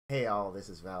Hey all, this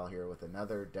is Val here with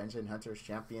another Dungeon Hunters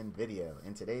Champion video.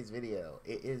 In today's video,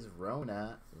 it is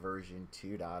Wrona version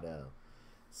 2.0.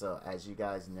 So as you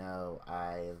guys know,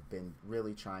 I've been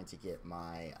really trying to get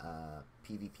my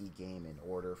PvP game in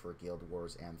order for Guild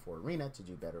Wars and for Arena to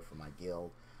do better for my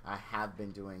guild. I have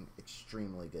been doing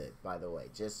extremely good, by the way,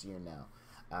 just so you know.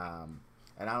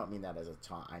 And I don't mean that as a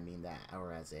taunt, I mean that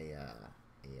or as a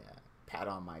pat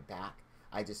on my back.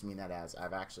 I just mean that as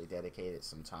I've actually dedicated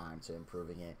some time to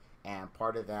improving it, and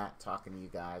part of that, talking to you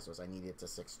guys, was I needed to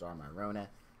 6-star my Wrona.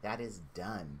 That is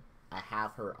done. I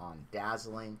have her on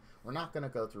Dazzling. We're not going to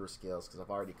go through her skills because I've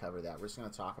already covered that. We're just going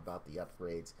to talk about the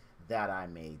upgrades that I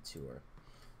made to her.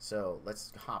 So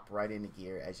let's hop right into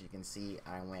gear. As you can see,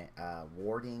 I went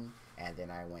warding, and then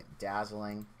I went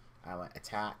dazzling. I went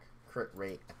attack, crit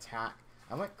rate, attack.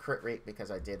 I went crit rate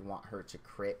because I did want her to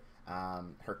crit.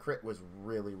 Her crit was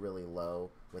really low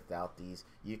without these.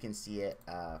 You can see it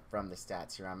from the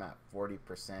stats here. I'm at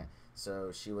 40%, so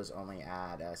she was only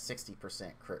at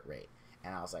 60% crit rate,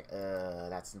 and I was like,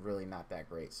 that's really not that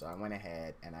great. So I went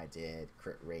ahead and I did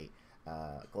crit rate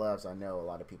gloves. I know a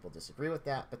lot of people disagree with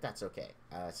that, but that's okay.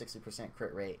 60%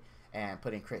 crit rate and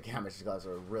putting crit damage gloves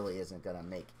really isn't going to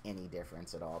make any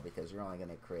difference at all, because you're only going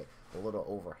to crit a little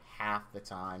over half the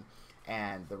time,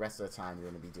 and the rest of the time you're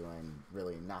going to be doing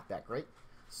really not that great.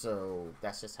 So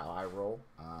that's just how I roll.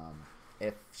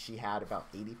 If she had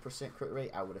about 80% crit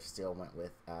rate, I would have still went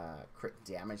with crit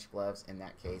damage gloves. In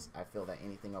that case, I feel that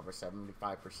anything over 75%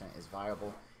 is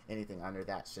viable. Anything under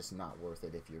that's just not worth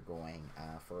it if you're going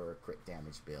for a crit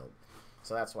damage build.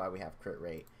 So that's why we have crit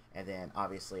rate. And then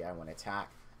obviously I went attack.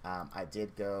 I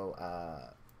did go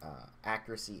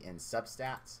accuracy and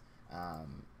substats,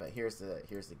 but here's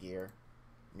the gear.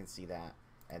 You can see that,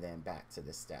 and then back to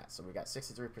the stats. So we got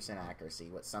 63% accuracy,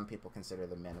 what some people consider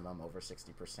the minimum, over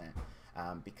 60%.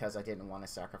 Because I didn't want to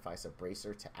sacrifice a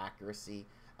bracer to accuracy,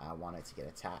 I wanted to get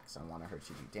attack, so I wanted her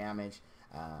to do damage.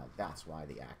 That's why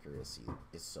the accuracy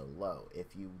is so low.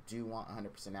 If you do want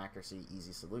 100% accuracy,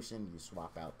 easy solution, you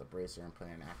swap out the bracer and put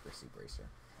in an accuracy bracer,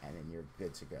 and then you're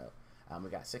good to go. We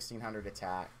got 1600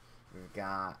 attack. We've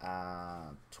got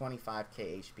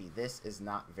 25k HP. This is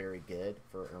not very good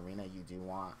for Arena. You do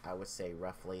want, I would say,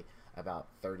 roughly about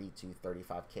 30 to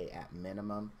 35k at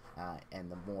minimum,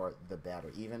 and the more the better.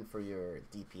 Even for your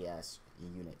DPS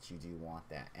units, you do want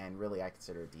that, and really I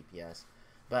consider it DPS.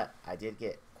 But I did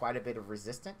get quite a bit of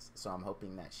resistance, so I'm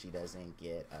hoping that she doesn't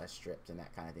get stripped and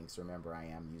that kind of thing. So remember, I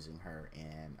am using her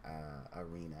in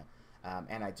Arena.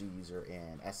 And I do use her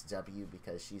in SW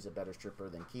because she's a better stripper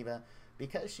than Kiva,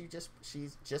 because she's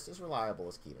just as reliable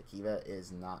as Kiva. Kiva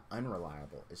is not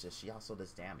unreliable. It's just she also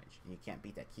does damage, and you can't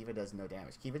beat that. Kiva does no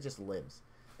damage. Kiva just lives.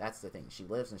 That's the thing. She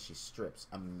lives and she strips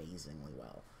amazingly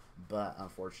well. But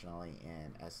unfortunately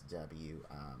in SW,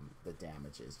 the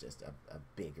damage is just a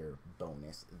bigger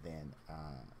bonus than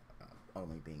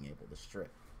only being able to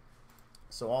strip.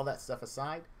 So all that stuff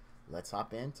aside, let's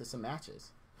hop into some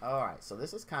matches. Alright, so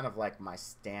this is kind of like my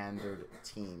standard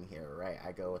team here, right?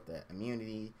 I go with the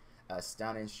immunity,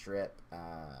 stun and strip,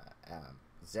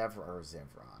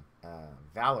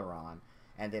 Valeron,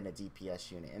 and then a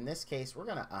DPS unit. In this case, we're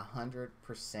going to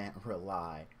 100%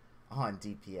 rely on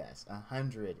DPS.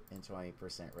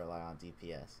 120% rely on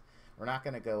DPS. We're not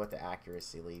going to go with the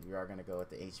accuracy lead. We are going to go with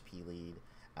the HP lead.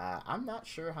 I'm not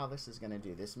sure how this is going to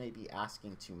do. This may be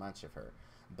asking too much of her.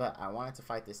 But I wanted to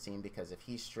fight this team because if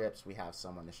he strips, we have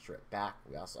someone to strip back.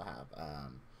 We also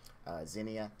have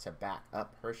Zinnia to back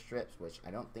up her strips, which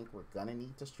I don't think we're going to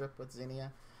need to strip with Zinnia.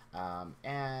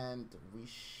 And we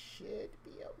should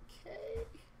be okay.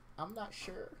 I'm not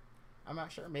sure.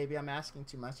 Maybe I'm asking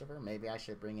too much of her. Maybe I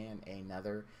should bring in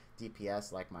another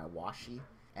DPS like my Washi,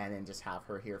 and then just have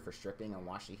her here for stripping and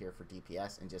Washi here for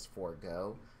DPS, and just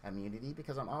forego immunity,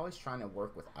 because I'm always trying to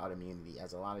work without immunity.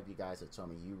 As a lot of you guys have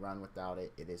told me, you run without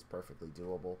it. It is perfectly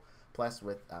doable. Plus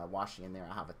with Washi in there,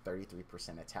 I have a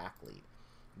 33% attack lead.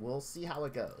 We'll see how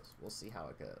it goes. Well,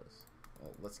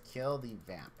 let's kill the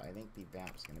Vamp. I think the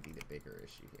Vamp's going to be the bigger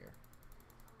issue here.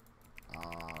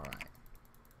 Alright.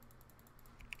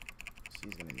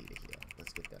 She's going to need a heal.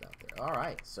 Let's get that out there.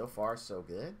 Alright, so far so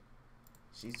good.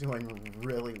 She's doing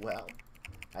really well.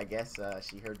 I guess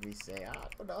she heard me say, I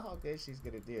don't know how good she's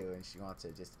going to do, and she wants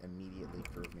to just immediately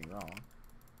prove me wrong.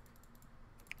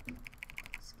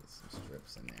 Let's get some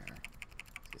strips in there.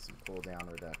 Let's get some cooldown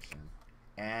reduction.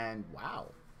 And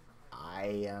wow,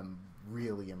 I am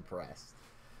really impressed.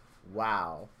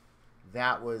 Wow,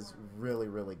 that was really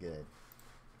good.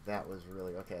 That was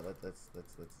really okay. Let's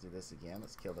do this again.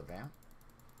 Let's kill the Vamp.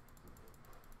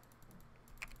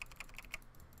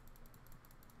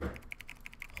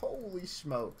 Holy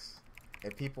smokes.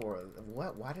 If people were,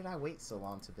 what? Why did I wait so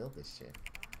long to build this shit?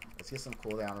 Let's get some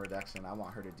cooldown reduction. I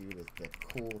want her to do the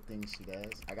cool thing she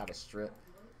does. I got a strip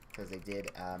because they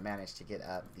did manage to get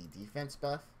up the defense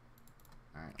buff.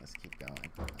 Alright, let's keep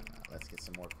going. Let's get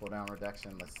some more cooldown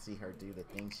reduction. Let's see her do the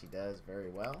thing she does very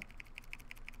well.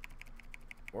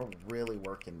 We're really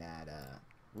working that.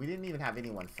 We didn't even have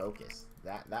anyone focused.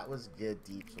 That was good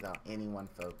deeps without anyone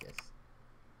focused.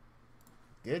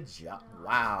 Good job.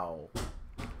 Wow.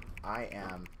 I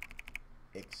am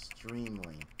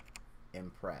extremely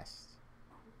impressed.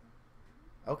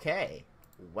 Okay.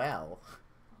 Well.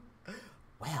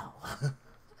 Well.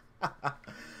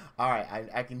 Alright,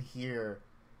 I can hear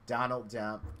Donald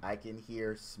Dump. I can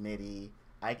hear Smitty.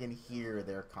 I can hear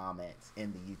their comments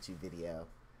in the YouTube video.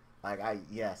 Like,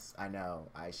 yes, I know.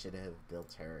 I should have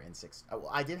built her in 6. Oh,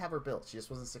 well, I did have her built. She just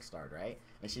wasn't 6-starred, right?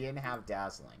 And she didn't have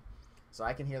Dazzling. So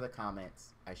I can hear the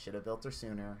comments. I should have built her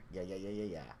sooner. Yeah.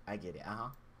 I get it.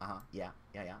 Yeah.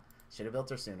 Should have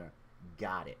built her sooner.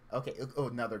 Got it. Okay. Oh,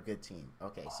 another good team.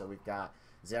 Okay, so we've got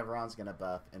Zevron's going to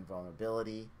buff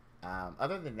invulnerability.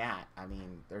 Other than that, I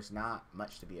mean, there's not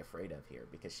much to be afraid of here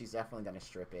because she's definitely going to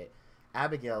strip it.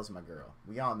 Abigail's my girl.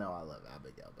 We all know I love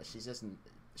Abigail, but she's just...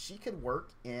 She could work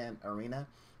in Arena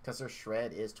because her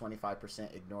shred is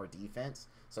 25% ignore defense.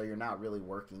 So you're not really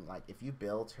working. Like, if you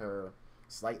build her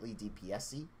slightly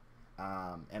DPS-y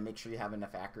and make sure you have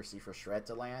enough accuracy for shred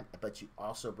to land, but you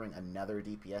also bring another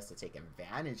DPS to take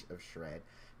advantage of shred,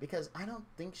 because I don't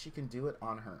think she can do it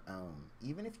on her own.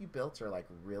 Even if you built her, like,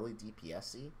 really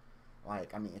DPS-y,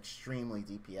 like, I mean, extremely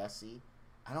DPS-y,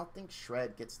 I don't think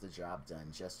shred gets the job done,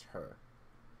 just her.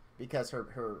 Because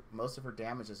most of her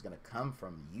damage is going to come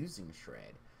from using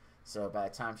shred. So by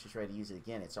the time she's ready to use it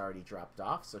again, it's already dropped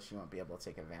off, so she won't be able to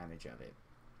take advantage of it.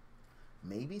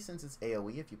 Maybe since it's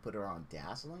AoE, if you put her on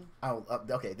Dazzling. Oh,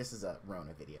 okay, this is a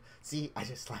Wrona video. See, I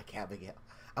just like Abigail.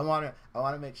 I want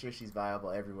to make sure she's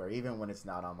viable everywhere, even when it's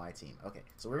not on my team. Okay,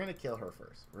 so we're going to kill her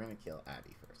first. We're going to kill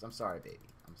Abby first. I'm sorry, baby.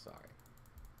 I'm sorry.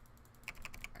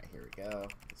 All right, here we go.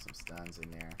 Get some stuns in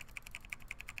there.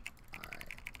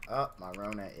 Oh, my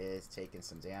Wrona is taking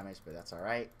some damage, but that's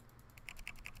alright.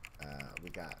 We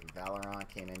got Valoron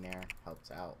came in there, helped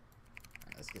out.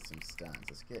 Alright, let's get some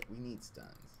stuns. We need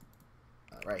stuns.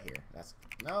 Right here.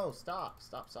 No, stop.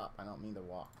 I don't mean to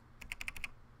walk.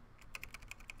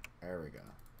 There we go.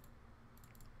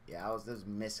 Yeah, there's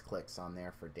misclicks on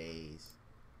there for days.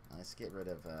 Let's get rid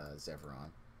of Zevron.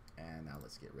 And now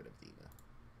let's get rid of Diva.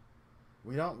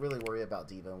 We don't really worry about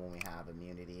Diva when we have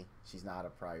immunity. She's not a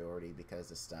priority because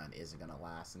the stun isn't going to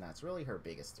last, and that's really her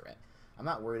biggest threat. I'm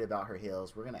not worried about her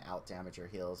heals. We're going to out-damage her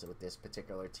heals with this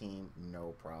particular team,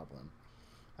 no problem.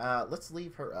 Let's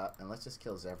leave her up, and let's just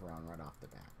kill Zevron right off the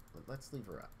bat. Let's leave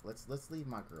her up. Let's leave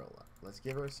my girl up. Let's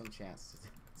give her some chance.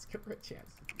 Let's give her a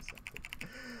chance to do something.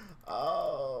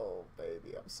 Oh,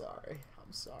 baby, I'm sorry.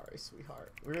 I'm sorry,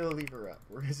 sweetheart. We're going to leave her up.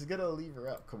 We're just going to leave her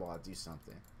up. Come on, do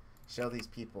something. Show these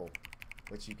people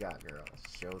what you got, girl.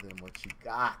 Show them what you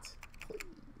got. Please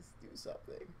do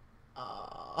something.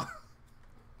 Oh,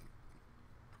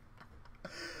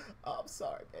 I'm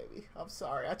sorry, baby. I'm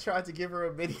sorry. I tried to give her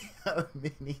a mini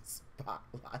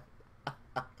spotlight.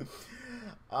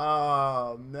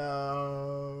 Oh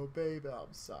no, baby.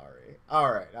 I'm sorry.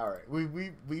 All right.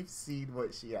 We've seen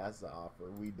what she has to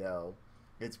offer. We know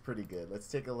it's pretty good. Let's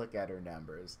take a look at her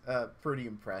numbers. Pretty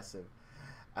impressive.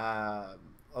 A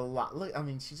lot. Look, I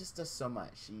mean, she just does so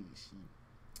much.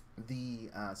 The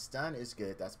stun is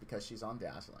good. That's because she's on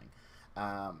Dazzling.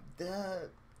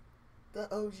 The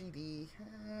OGD,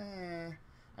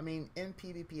 I mean, in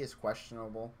PvP is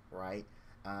questionable, right?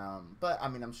 But I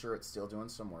mean, I'm sure it's still doing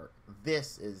some work.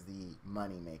 This is the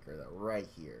money maker, though, right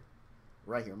here.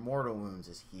 Mortal Wounds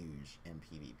is huge in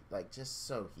PvP, like just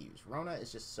so huge. Wrona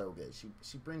is just so good.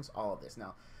 She brings all of this.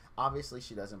 Now, obviously,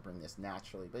 she doesn't bring this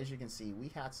naturally, but as you can see, we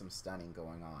had some stunning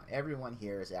going on. Everyone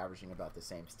here is averaging about the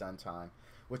same stun time,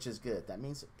 which is good. That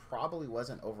means it probably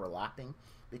wasn't overlapping,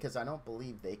 because I don't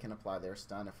believe they can apply their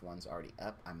stun if one's already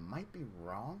up. I might be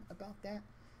wrong about that.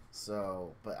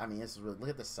 So, but I mean, this is really, look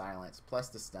at the silence, plus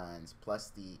the stuns, plus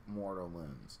the mortal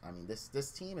wounds. I mean,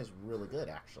 this team is really good,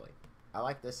 actually. I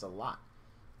like this a lot.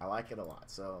 I like it a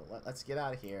lot. So let's get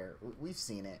out of here. We've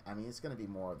seen it. I mean, it's going to be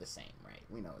more of the same, right?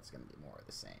 We know it's going to be more of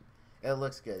the same. It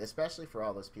looks good, especially for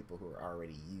all those people who are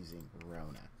already using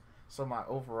Wrona. So my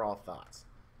overall thoughts.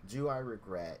 Do I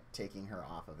regret taking her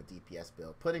off of a DPS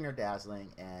build, putting her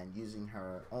Dazzling, and using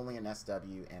her only in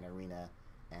SW and Arena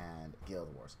and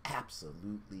Guild Wars?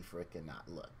 Absolutely freaking not.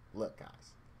 Look,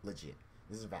 guys. Legit.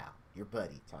 This is Val, your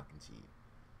buddy, talking to you.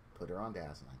 Put her on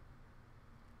Dazzling.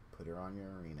 Put her on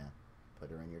your Arena. Put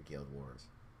her in your Guild Wars.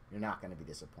 You're not going to be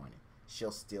disappointed.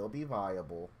 she'll still be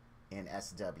viable in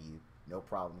SW, no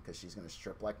problem, because she's going to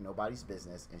strip like nobody's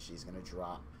business, and she's going to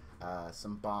drop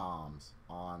some bombs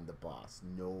on the boss.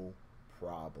 No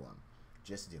problem.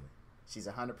 Just do it. She's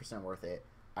 100% worth it.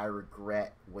 I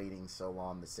regret waiting so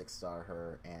long to 6-star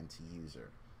her and to use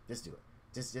her. Just do it.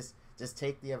 Just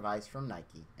take the advice from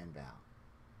Nike and Val.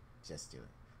 Just do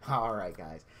it. Alright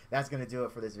guys, that's going to do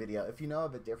it for this video. If you know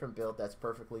of a different build that's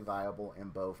perfectly viable in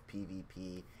both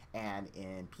PvP and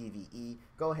in PvE,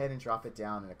 go ahead and drop it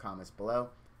down in the comments below.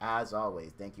 As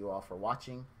always, thank you all for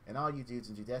watching, and all you dudes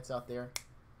and dudettes out there,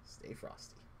 stay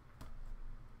frosty.